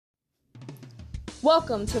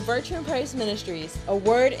Welcome to Virtue and Praise Ministries, a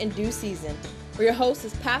word in due season, where your host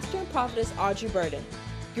is Pastor and Prophetess Audrey Burden.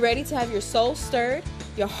 You ready to have your soul stirred,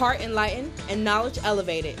 your heart enlightened, and knowledge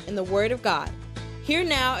elevated in the Word of God? Here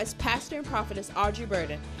now is Pastor and Prophetess Audrey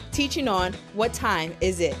Burden, teaching on What Time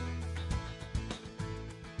Is It?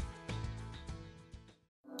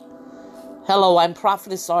 Hello, I'm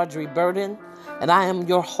Prophetess Audrey Burden, and I am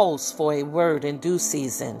your host for a word in due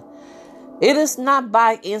season. It is not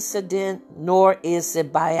by incident, nor is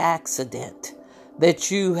it by accident that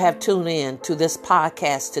you have tuned in to this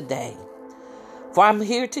podcast today. For I'm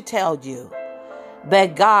here to tell you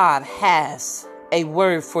that God has a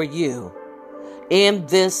word for you in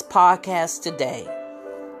this podcast today.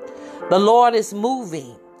 The Lord is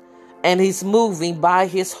moving, and He's moving by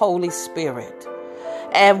His Holy Spirit.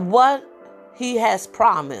 And what He has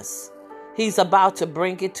promised, He's about to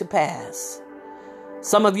bring it to pass.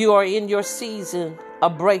 Some of you are in your season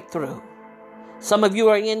of breakthrough. Some of you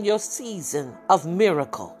are in your season of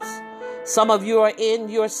miracles. Some of you are in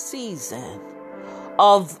your season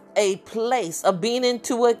of a place, of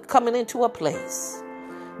coming into a place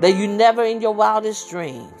that you never in your wildest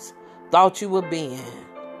dreams thought you would be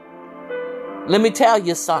in. Let me tell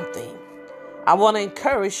you something. I want to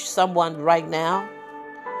encourage someone right now.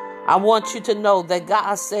 I want you to know that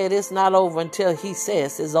God said it's not over until He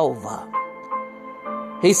says it's over.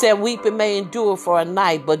 He said, weeping may endure for a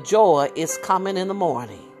night, but joy is coming in the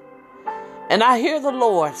morning. And I hear the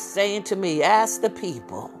Lord saying to me, ask the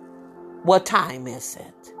people, what time is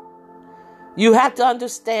it? You have to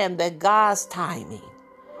understand that God's timing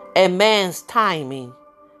and man's timing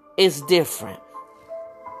is different.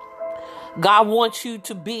 God wants you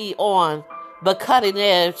to be on the cutting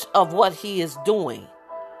edge of what He is doing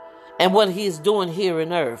and what He is doing here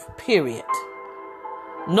in earth, period.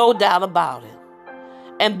 No doubt about it.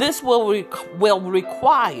 And this will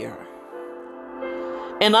require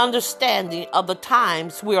an understanding of the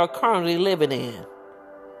times we are currently living in.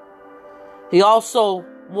 He also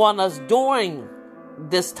wants us during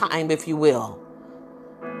this time, if you will,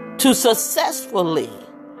 to successfully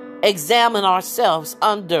examine ourselves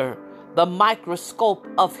under the microscope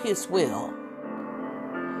of His will.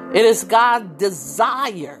 It is God's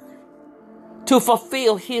desire to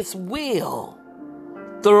fulfill His will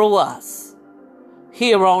through us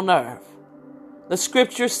here on earth. The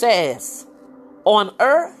scripture says, on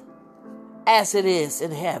earth as it is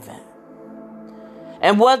in heaven.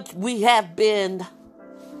 And what we have been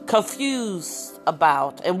confused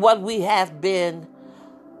about and what we have been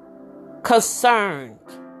concerned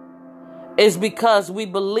is because we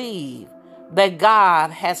believe that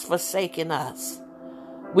God has forsaken us.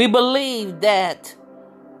 We believe that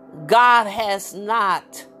God has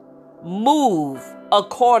not moved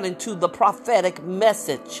according to the prophetic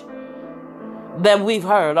message that we've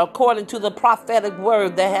heard, according to the prophetic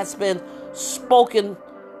word that has been spoken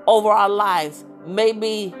over our lives,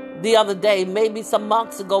 maybe the other day, maybe some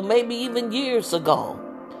months ago, maybe even years ago.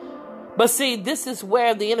 But see, this is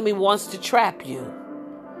where the enemy wants to trap you.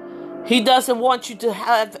 He doesn't want you to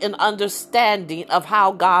have an understanding of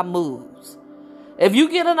how God moves. If you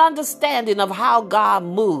get an understanding of how God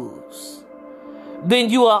moves,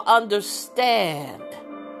 then you will understand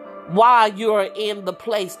why you're in the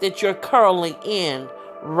place that you're currently in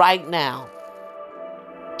right now.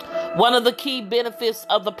 One of the key benefits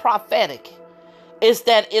of the prophetic is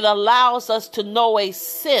that it allows us to know a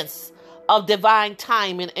sense of divine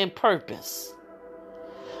timing and purpose.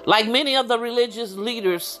 Like many of the religious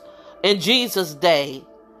leaders in Jesus' day,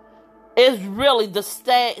 it's really the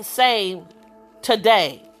same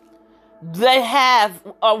today. They had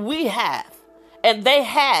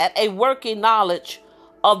a working knowledge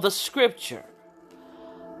of the scripture,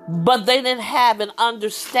 but they didn't have an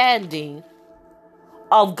understanding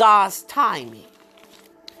of God's timing.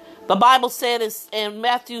 The Bible said in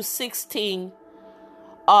Matthew 16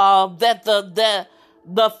 that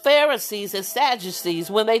the Pharisees and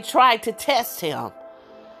Sadducees, when they tried to test Him,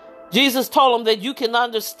 Jesus told them that you can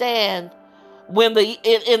understand when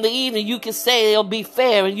in the evening you can say it'll be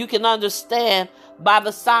fair, and you can understand by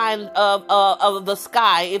the sign of the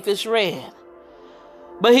sky if it's red.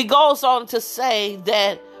 But He goes on to say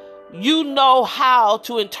that you know how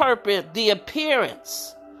to interpret the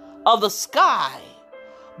appearance of the sky,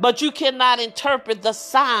 but you cannot interpret the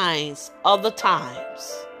signs of the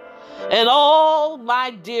times. And oh,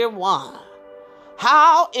 my dear one,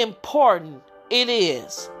 how important it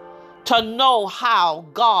is to know how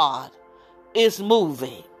God is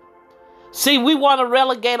moving. See, we want to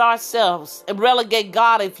relegate ourselves and relegate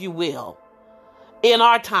God, if you will, in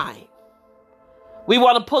our time. We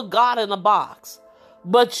want to put God in a box.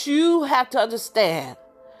 But you have to understand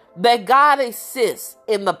that God exists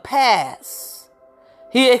in the past,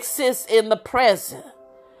 he exists in the present,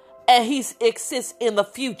 and he exists in the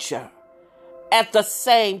future at the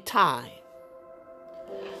same time.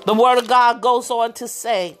 The word of God goes on to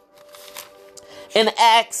say in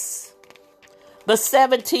Acts, the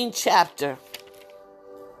 17th chapter,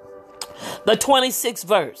 the 26th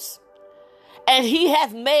verse, and he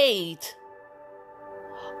hath made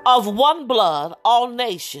of one blood all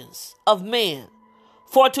nations of men,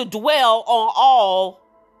 for to dwell on all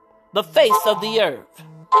the face of the earth,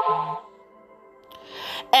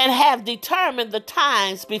 and have determined the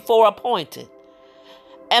times before appointed,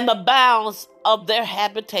 and the bounds of their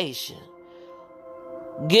habitation.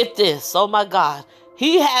 Get this, oh my God.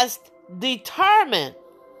 He has determined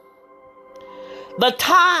the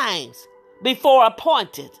times before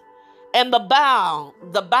appointed, and the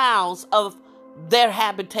bounds of their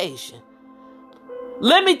habitation.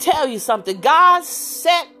 Let me tell you something. God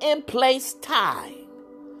set in place time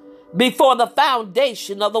before the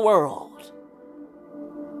foundation of the world.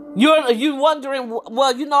 You're wondering,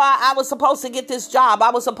 well, I was supposed to get this job. I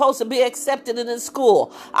was supposed to be accepted in this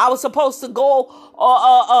school. I was supposed to go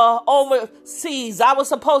overseas. I was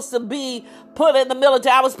supposed to be put in the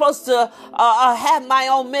military. I was supposed to have my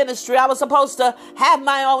own ministry. I was supposed to have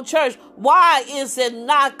my own church. Why is it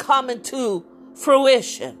not coming to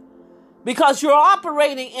fruition? Because you're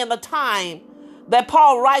operating in a time that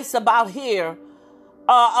Paul writes about here.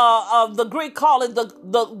 The Greek call it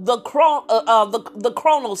the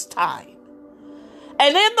Chronos time.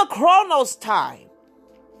 And in the Chronos time,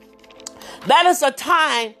 that is a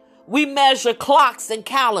time we measure clocks and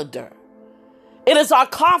calendar. It is our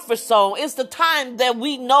comfort zone. It's the time that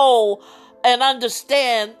we know and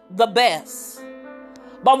understand the best.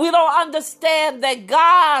 But we don't understand that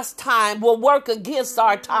God's time will work against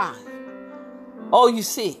our time. Oh, you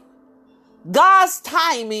see, God's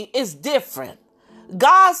timing is different.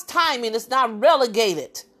 God's timing is not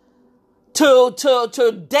relegated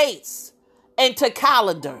to dates and to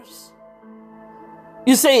calendars.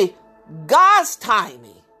 You see, God's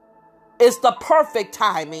timing is the perfect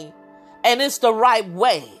timing, and it's the right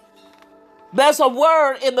way. There's a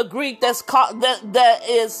word in the Greek that's called that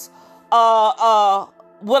is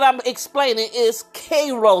what I'm explaining is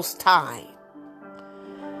kairos time.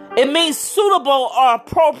 It means suitable or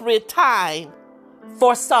appropriate time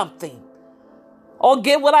for something. Or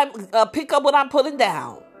pick up what I'm putting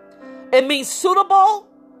down. It means suitable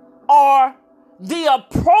or the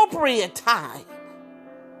appropriate time.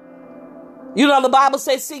 The Bible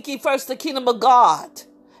says, seek ye first the kingdom of God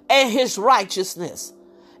and his righteousness,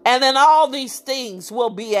 and then all these things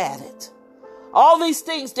will be added. All these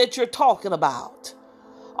things that you're talking about,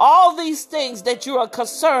 all these things that you are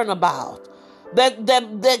concerned about,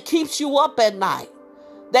 that keeps you up at night,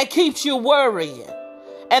 that keeps you worrying,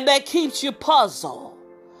 and that keeps you puzzled.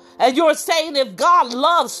 And you're saying, if God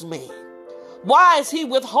loves me, why is he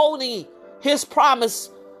withholding his promise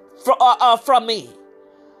from me?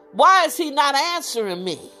 Why is he not answering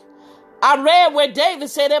me? I read where David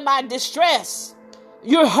said, in my distress,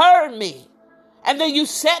 you heard me, and then you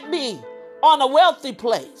set me on a wealthy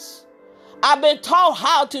place. I've been taught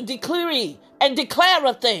how to decree and declare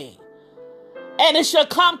a thing, and it shall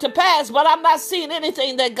come to pass, but I'm not seeing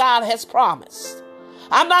anything that God has promised.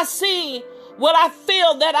 I'm not seeing what I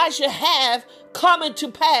feel that I should have coming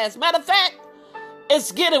to pass. Matter of fact,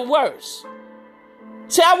 it's getting worse.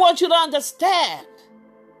 See, I want you to understand,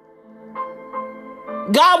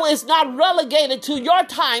 God is not relegated to your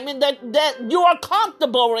timing that you are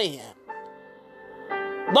comfortable in.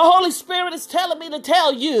 The Holy Spirit is telling me to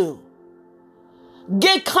tell you,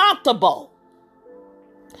 get comfortable.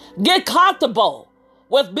 Get comfortable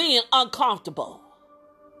with being uncomfortable.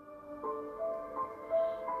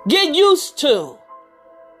 Get used to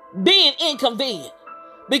being inconvenient,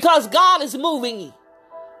 because God is moving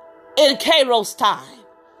in Kairos time.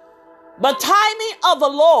 The timing of the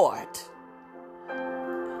Lord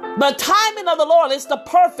is the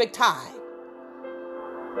perfect time.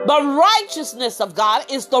 The righteousness of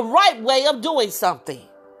God is the right way of doing something.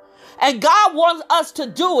 And God wants us to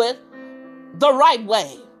do it the right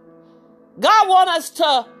way. God wants us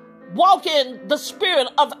to walk in the spirit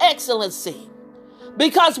of excellency.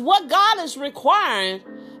 Because what God is requiring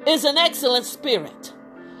is an excellent spirit.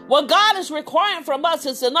 What God is requiring from us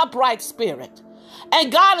is an upright spirit. And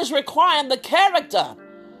God is requiring the character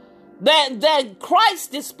that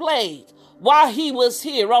Christ displayed while he was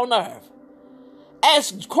here on earth.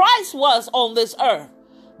 As Christ was on this earth,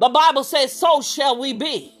 the Bible says, so shall we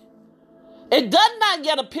be. It does not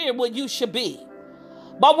yet appear what you should be.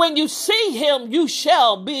 But when you see him, you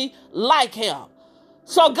shall be like him.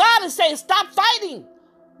 So God is saying, stop fighting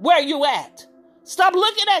where you at. Stop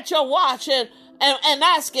looking at your watch and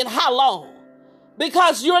asking how long.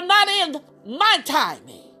 Because you're not in my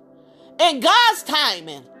timing. In God's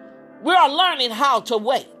timing, we are learning how to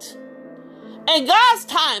wait. In God's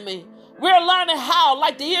timing, we're learning how,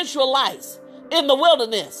 like the Israelites in the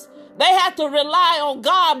wilderness, they had to rely on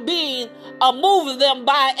God being moving them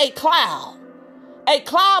by a cloud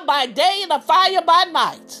by day and a fire by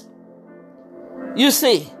night. You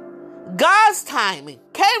see, God's timing,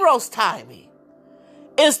 Kairos timing,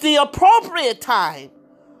 is the appropriate time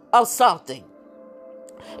of something.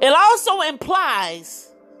 It also implies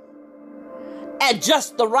at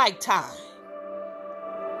just the right time.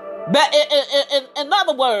 But in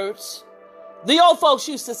other words, the old folks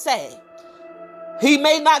used to say, he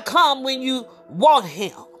may not come when you want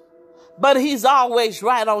him, but he's always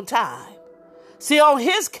right on time. See, on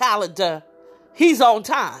his calendar, he's on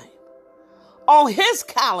time. On his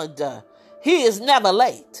calendar, he is never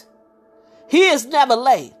late. He is never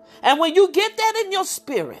late. And when you get that in your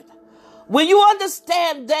spirit, when you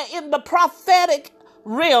understand that in the prophetic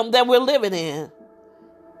realm that we're living in,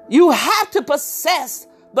 you have to possess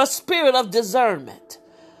the spirit of discernment.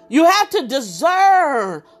 You have to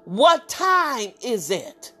discern what time is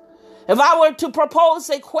it. If I were to propose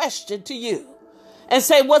a question to you and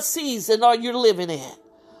say, what season are you living in?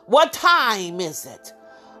 What time is it?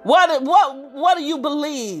 What do you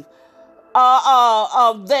believe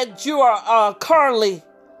that you are currently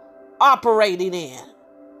operating in?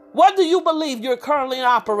 What do you believe you're currently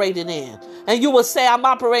operating in? And you will say, I'm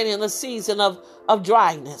operating in a season of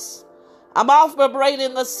dryness. I'm operating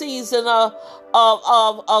in a season of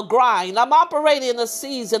grind. I'm operating in a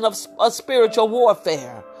season of spiritual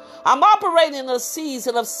warfare. I'm operating in a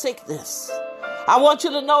season of sickness. I want you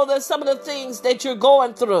to know that some of the things that you're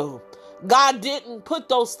going through, God didn't put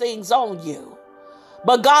those things on you.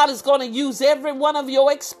 But God is going to use every one of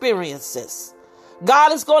your experiences.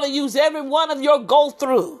 God is going to use every one of your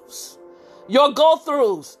go-throughs.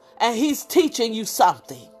 And he's teaching you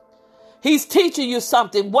something. He's teaching you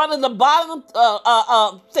something. One of the bottom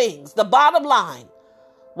things, the bottom line,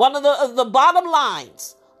 one of the bottom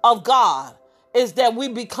lines of God is that we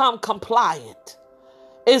become compliant.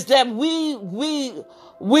 Is that we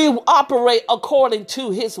operate according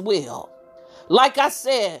to his will. Like I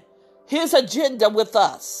said, his agenda with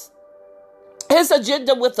us. His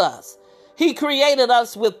agenda with us. He created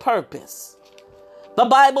us with purpose. The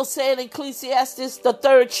Bible said in Ecclesiastes, the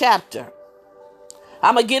 3rd chapter.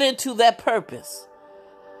 I'm going to get into that purpose.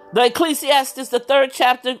 The Ecclesiastes, the 3rd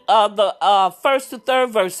chapter, the 1st to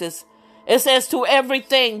 3rd verses. It says, to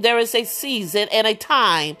everything there is a season and a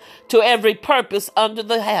time to every purpose under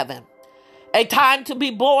the heaven. A time to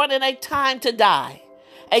be born and a time to die.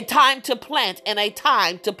 A time to plant and a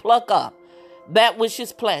time to pluck up that which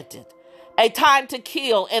is planted. A time to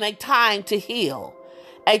kill and a time to heal.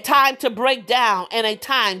 A time to break down and a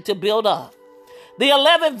time to build up. The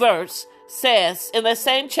 11th verse says in the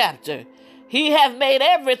same chapter, he hath made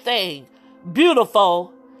everything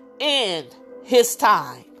beautiful in his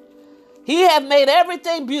time. He hath made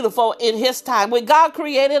everything beautiful in his time. When God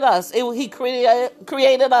created us, he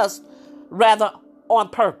created us rather on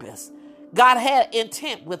purpose. God had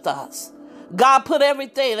intent with us. God put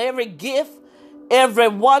everything, every gift, every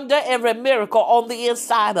wonder, every miracle on the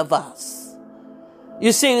inside of us.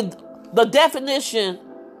 You see, the definition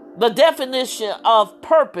of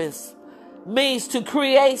purpose means to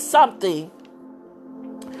create something.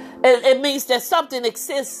 It means that something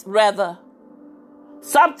exists, rather.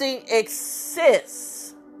 Something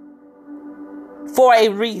exists for a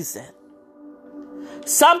reason.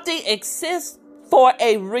 Something exists for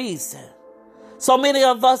a reason. So many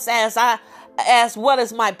of us ask, what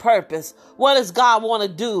is my purpose? What does God want to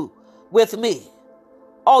do with me?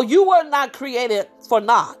 Oh, you were not created for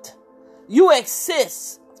naught. You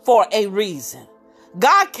exist for a reason.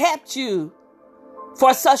 God kept you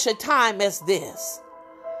for such a time as this.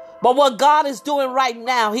 But what God is doing right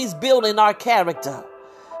now, he's building our character.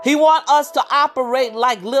 He wants us to operate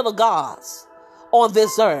like little gods on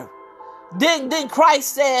this earth. Then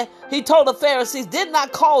Christ said, he told the Pharisees, did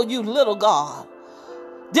not call you little God.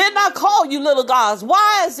 Did not call you little gods.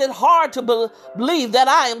 Why is it hard to believe that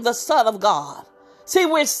I am the Son of God? See,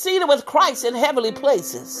 we're seated with Christ in heavenly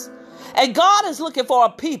places. And God is looking for a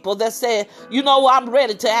people that say, you know, I'm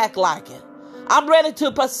ready to act like it. I'm ready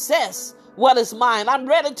to possess what is mine. I'm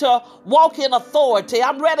ready to walk in authority.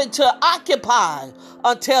 I'm ready to occupy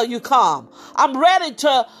until you come. I'm ready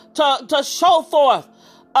to show forth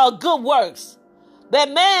good works, that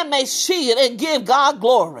man may see it and give God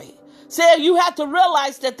glory. So you have to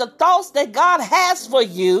realize that the thoughts that God has for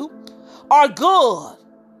you are good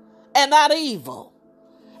and not evil.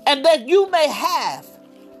 and that you may have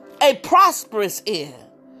a prosperous end.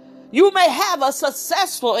 You may have a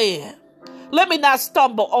successful end. Let me not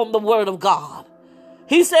stumble on the word of God.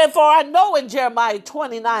 He said, for I know in Jeremiah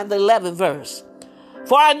 29, the 11th verse,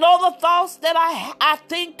 for I know the thoughts that I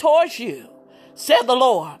think towards you, said the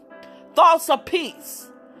Lord, thoughts of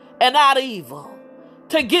peace and not evil,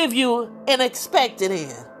 to give you an expected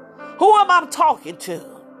end. Who am I talking to?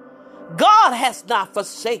 God has not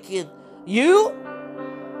forsaken you.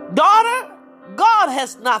 Daughter, God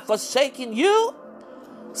has not forsaken you.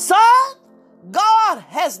 Son, God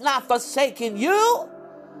has not forsaken you.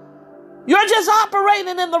 You're just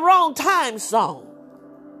operating in the wrong time zone.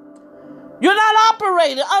 You're not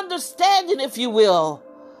operating, understanding, if you will,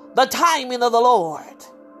 the timing of the Lord.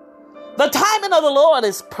 The timing of the Lord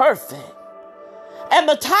is perfect. And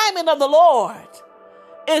the timing of the Lord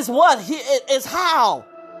is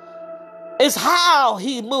how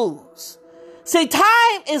he moves. See,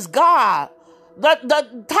 time is God.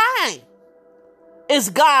 The time is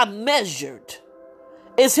God measured.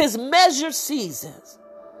 It's his measured seasons.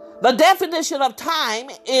 The definition of time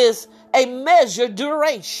is a measured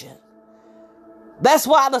duration. That's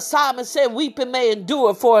why the psalmist said, weeping may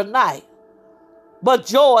endure for a night, but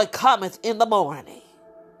joy cometh in the morning.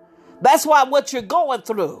 That's why what you're going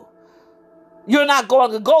through, you're not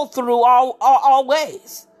going to go through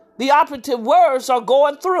always. The operative words are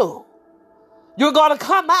going through. You're going to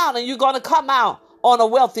come out, and you're going to come out on a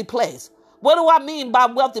wealthy place. What do I mean by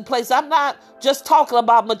wealthy place? I'm not just talking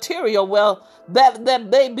about material wealth. That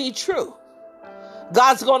may be true.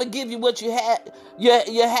 God's going to give you what you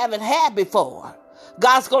haven't had before.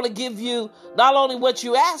 God's going to give you not only what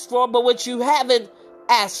you asked for, but what you haven't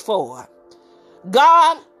asked for.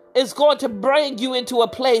 God is going to bring you into a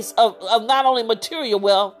place of not only material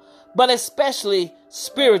wealth, but especially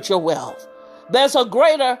spiritual wealth. There's a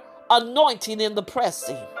greater anointing in the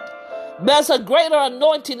pressing. There's a greater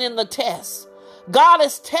anointing in the test. God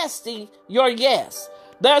is testing your yes.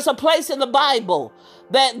 There's a place in the Bible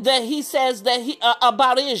that he says that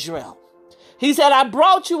about Israel. He said, I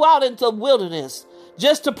brought you out into the wilderness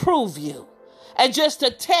just to prove you and just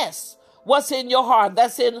to test what's in your heart.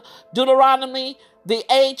 That's in Deuteronomy, the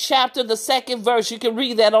 8th chapter, the 2nd verse. You can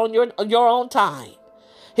read that on your own time.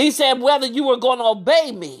 He said whether you were going to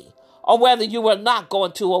obey me or whether you were not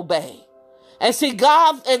going to obey. And see,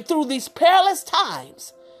 God, and through these perilous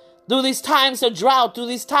times, through these times of drought, through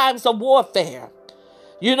these times of warfare,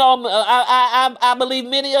 you know, I believe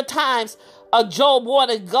many a times Job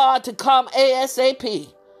wanted God to come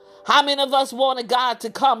ASAP. How many of us wanted God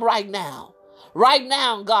to come right now? Right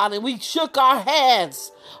now, God. And we shook our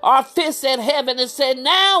hands, our fists at heaven and said,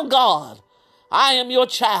 now, God, I am your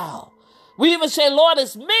child. We even say, Lord,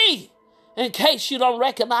 it's me, in case you don't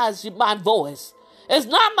recognize my voice. It's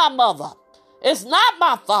not my mother. It's not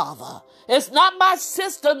my father. It's not my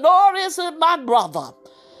sister, nor is it my brother.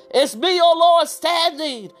 It's me, oh Lord,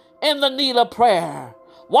 standing in the need of prayer.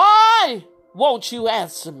 Why won't you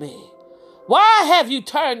answer me? Why have you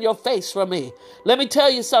turned your face from me? Let me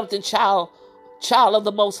tell you something, child of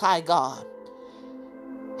the Most High God.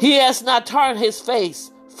 He has not turned his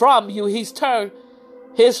face from you. He's turned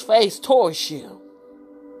his face towards you.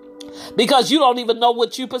 Because you don't even know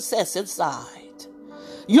what you possess inside.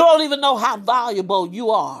 You don't even know how valuable you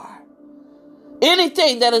are.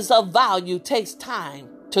 Anything that is of value takes time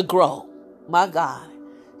to grow. My God.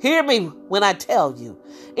 Hear me when I tell you.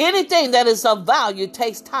 Anything that is of value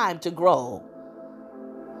takes time to grow.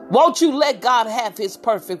 Won't you let God have his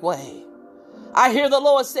perfect way? I hear the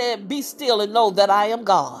Lord saying, be still and know that I am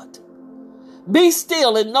God. Be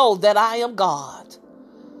still and know that I am God.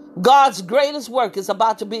 God's greatest work is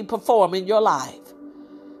about to be performed in your life.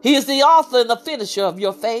 He is the author and the finisher of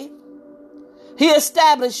your faith. He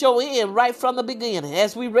established your end right from the beginning,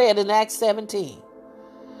 as we read in Acts 17.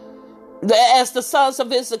 As the sons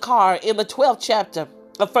of Issachar in the 12th chapter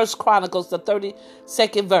of 1 Chronicles, the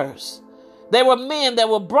 32nd verse. They were men that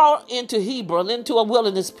were brought into Hebron, into a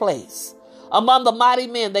wilderness place, among the mighty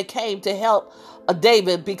men that came to help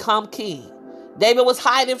David become king. David was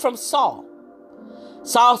hiding from Saul.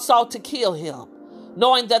 Saul sought to kill him,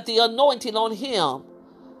 knowing that the anointing on him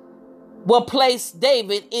will place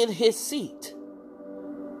David in his seat.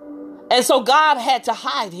 And so God had to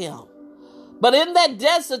hide him. But in that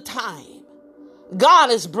desert time,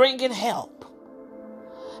 God is bringing help.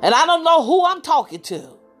 And I don't know who I'm talking to.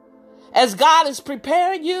 As God is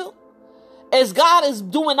preparing you, as God is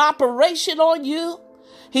doing operation on you,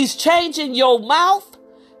 he's changing your mouth.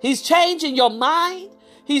 He's changing your mind.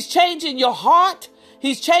 He's changing your heart.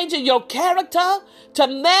 He's changing your character to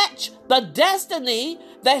match the destiny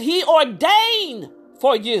that he ordained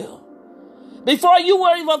for you. Before you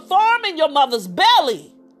were even formed in your mother's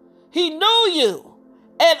belly, he knew you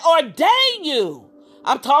and ordained you.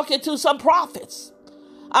 I'm talking to some prophets.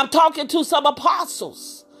 I'm talking to some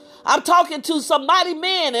apostles. I'm talking to some mighty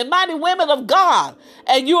men and mighty women of God.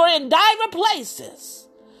 And you're in diverse places.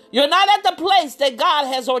 You're not at the place that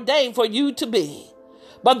God has ordained for you to be.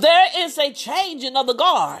 But there is a changing of the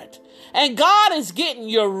guard. And God is getting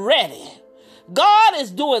you ready. God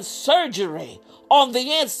is doing surgery on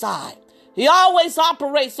the inside. He always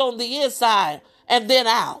operates on the inside and then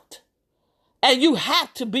out. And you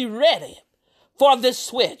have to be ready for this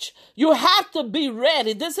switch. You have to be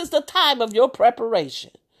ready. This is the time of your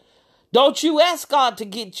preparation. Don't you ask God to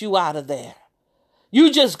get you out of there.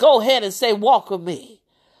 You just go ahead and say, walk with me.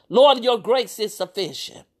 Lord, your grace is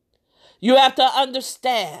sufficient. You have to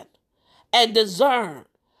understand and discern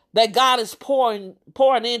that God is pouring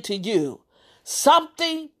into you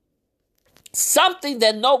something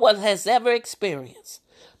that no one has ever experienced.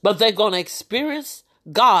 But they're going to experience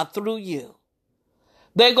God through you.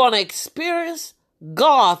 They're going to experience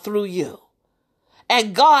God through you.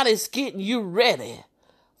 And God is getting you ready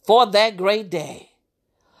for that great day.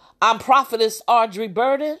 I'm Prophetess Audrey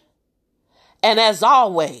Burden. And as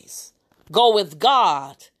always, go with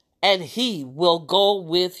God and he will go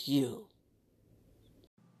with you.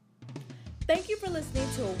 Thank you for listening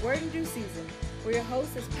to A Word in Due Season, where your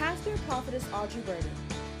host is Pastor and Prophetess Audrey Burden.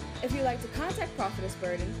 If you'd like to contact Prophetess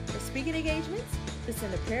Burden for speaking engagements, to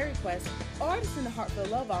send a prayer request, or to send a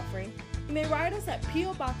heartfelt love offering, you may write us at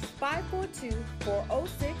P.O. Box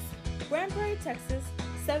 542-406, Grand Prairie, Texas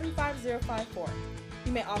 75054.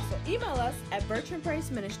 You may also email us at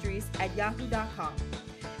bertrandpraiseministries@yahoo.com.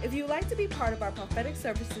 If you would like to be part of our prophetic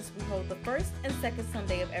services we hold the first and second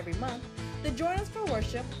Sunday of every month, then join us for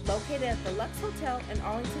worship located at the Lux Hotel in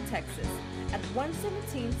Arlington, Texas at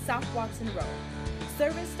 117 South Watson Road.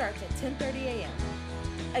 Service starts at 10:30 a.m.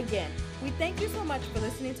 Again, we thank you so much for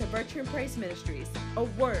listening to Bertrand Praise Ministries, A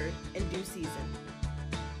Word in Due Season.